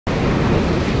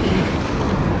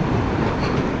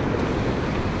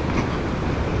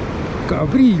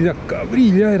Cabrilla,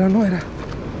 cabrilla era, no era.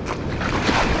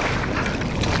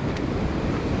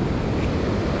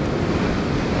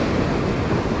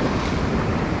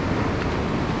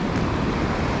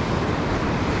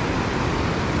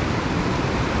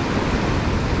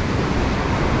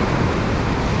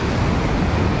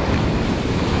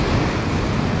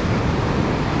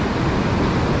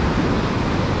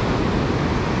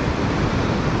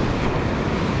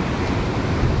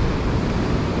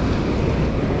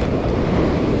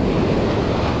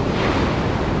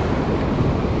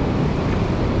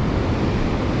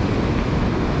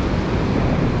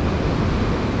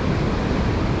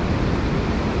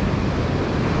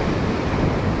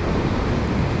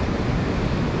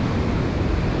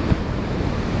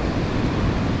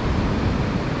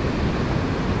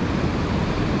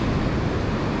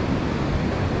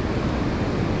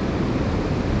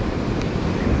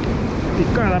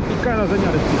 Picada, picada,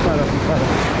 señores, picada, picada.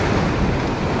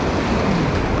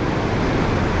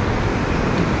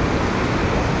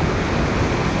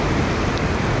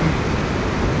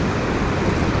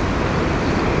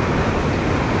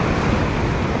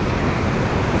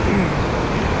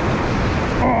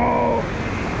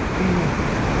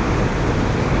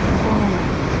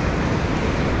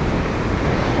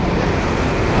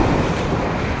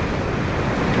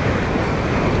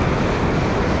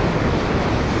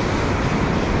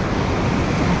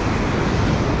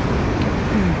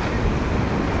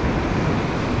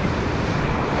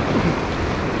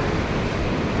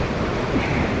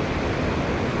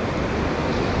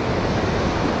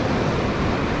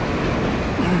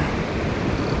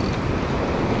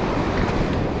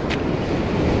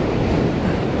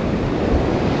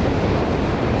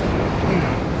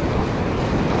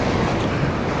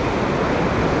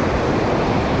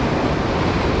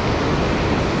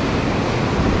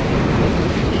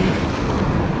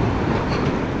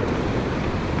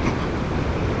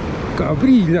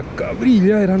 Cabrilla,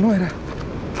 cabrilla era, no era.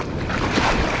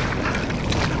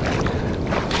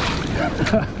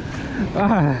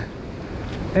 Ah,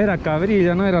 era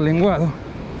cabrilla, no era lenguado.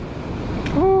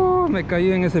 Oh, me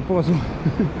caí en ese pozo.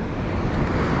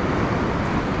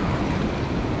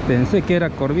 Pensé que era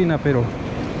corvina, pero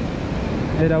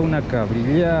era una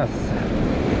cabrillaza.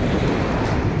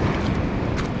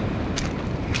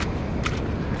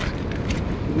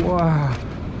 Wow.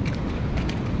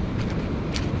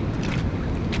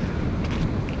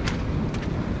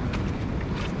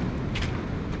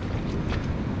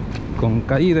 Con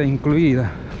caída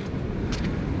incluida.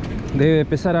 Debe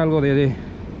pesar algo de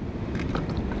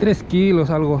 3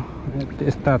 kilos, algo.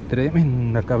 Esta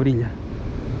tremenda cabrilla.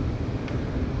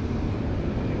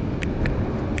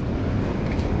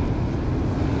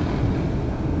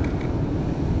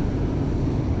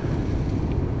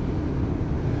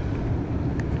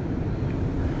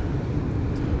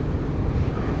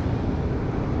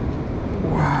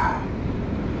 Wow.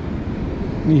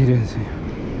 Mírense.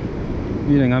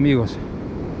 Miren, amigos,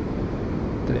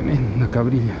 tremenda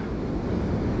cabrilla.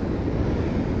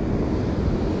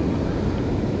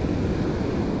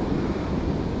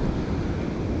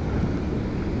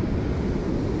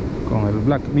 Con el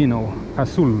black minnow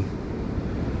azul.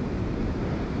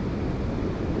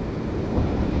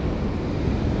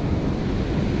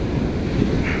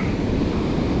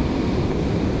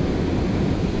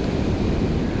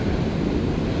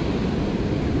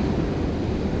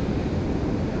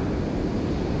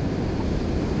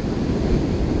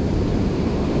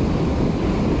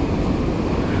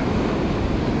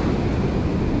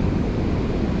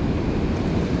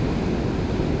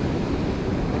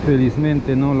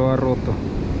 Felizmente no lo ha roto.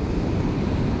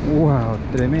 Wow,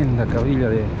 tremenda cabrilla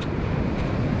de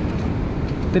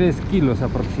 3 kilos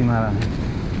aproximadamente.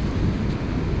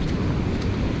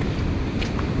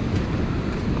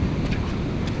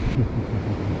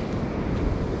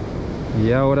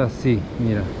 Y ahora sí,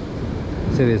 mira,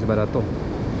 se desbarató.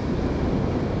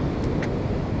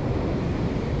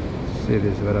 Se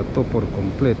desbarató por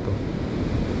completo.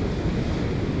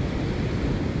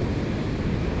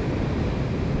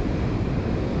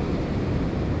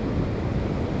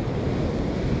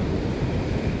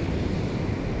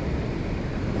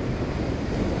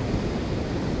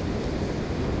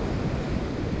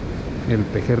 El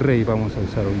pejerrey vamos a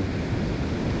usar hoy.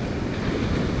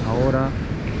 Ahora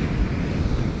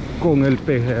con el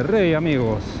pejerrey,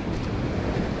 amigos.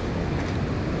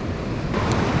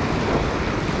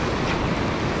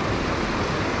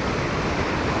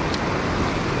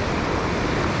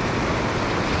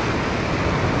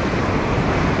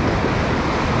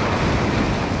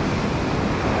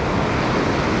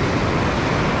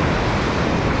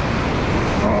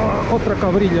 Otra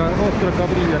cabrilla,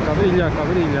 cabrilla.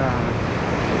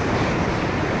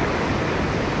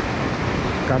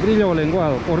 Cabrilla o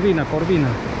lenguado, corvina, corvina.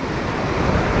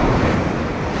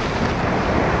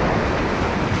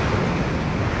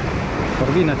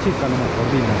 Corvina chica nomás,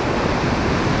 corvina.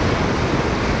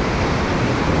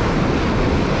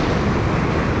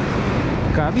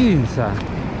 Cabinza.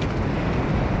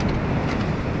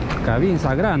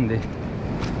 Cabinza grande.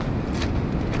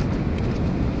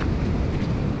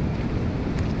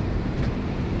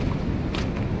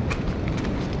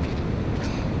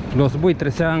 Los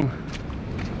buitres se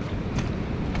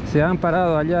han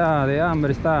parado allá de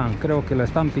hambre, creo que la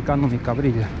están picando mi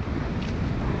cabrilla.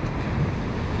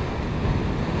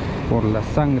 Por la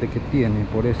sangre que tiene,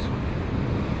 por eso.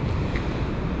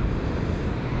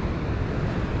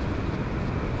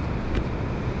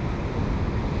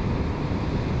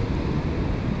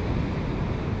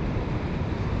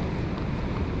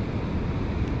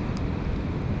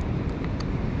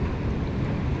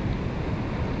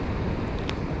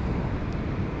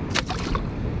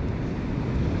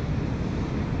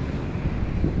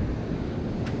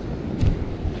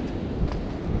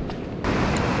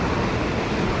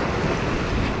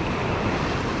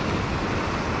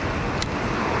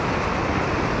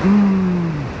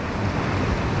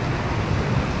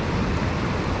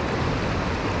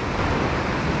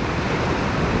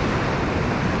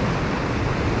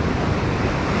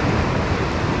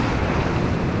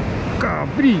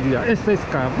 Cabrilla, esta es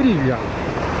cabrilla.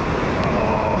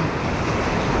 Oh.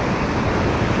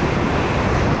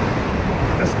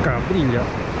 Es cabrilla.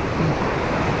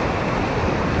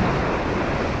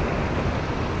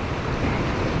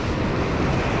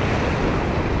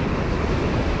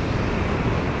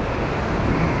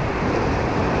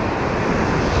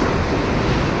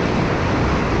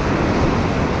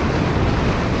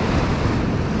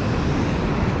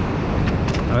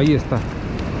 Ahí está.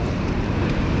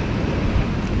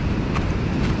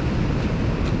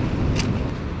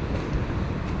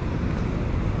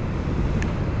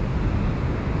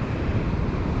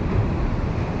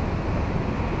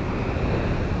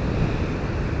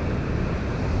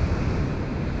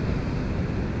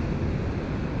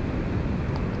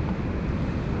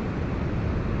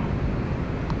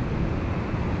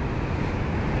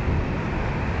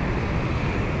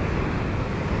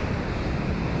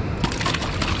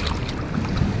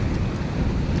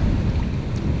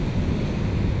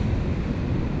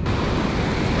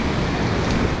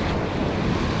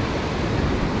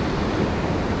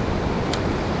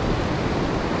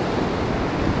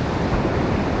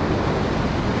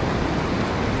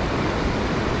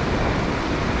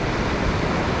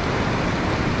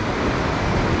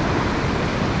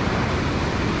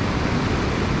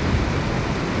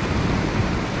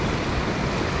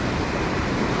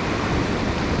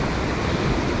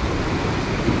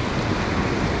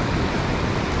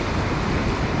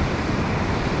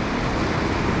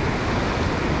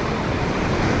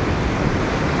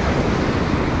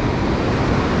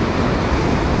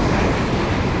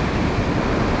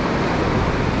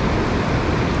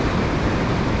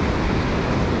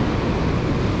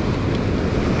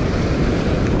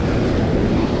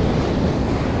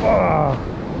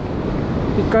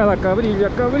 Picada, cabrilla,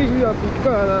 cabrilla,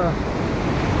 picada.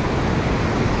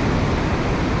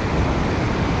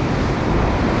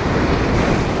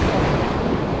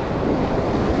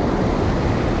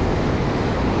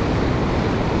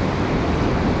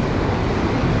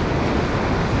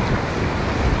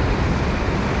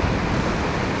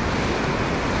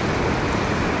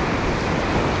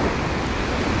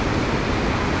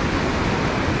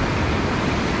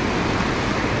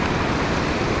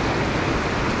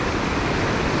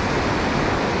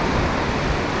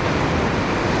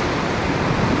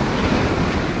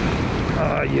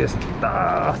 Ahí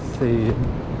está, sí,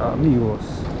 amigos.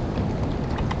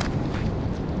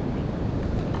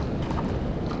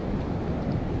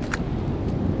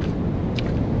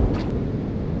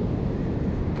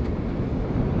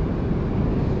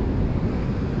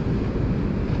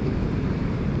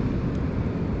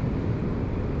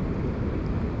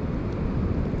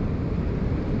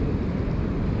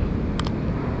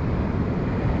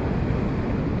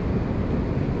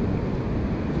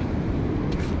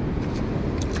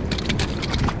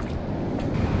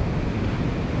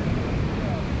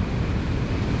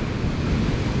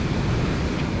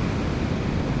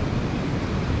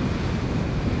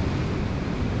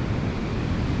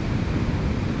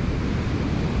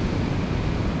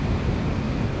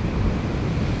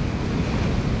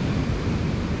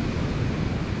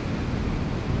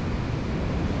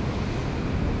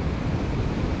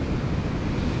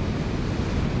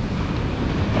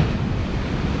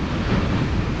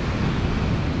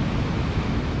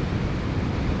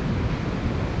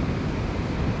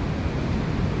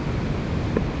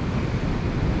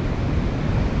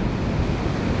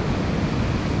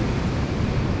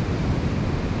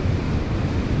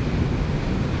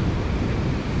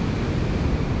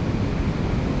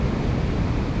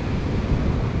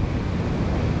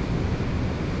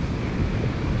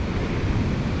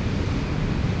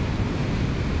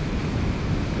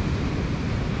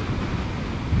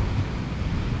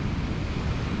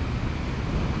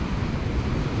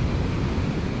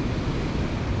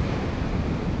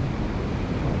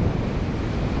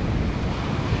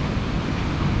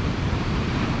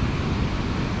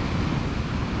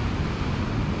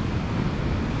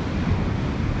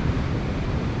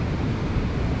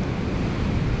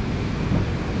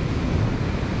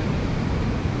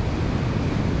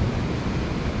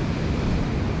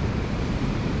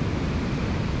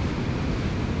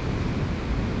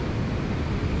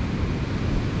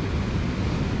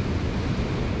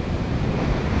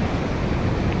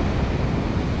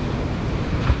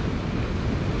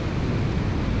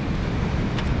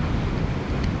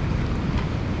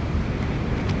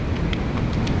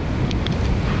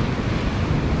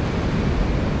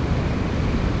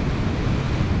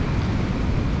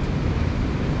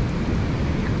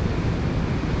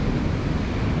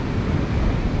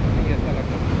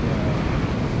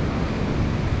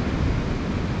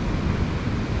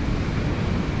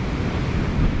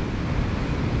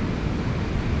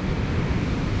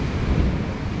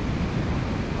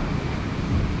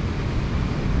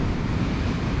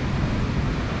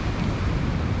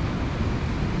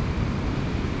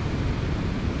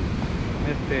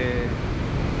 este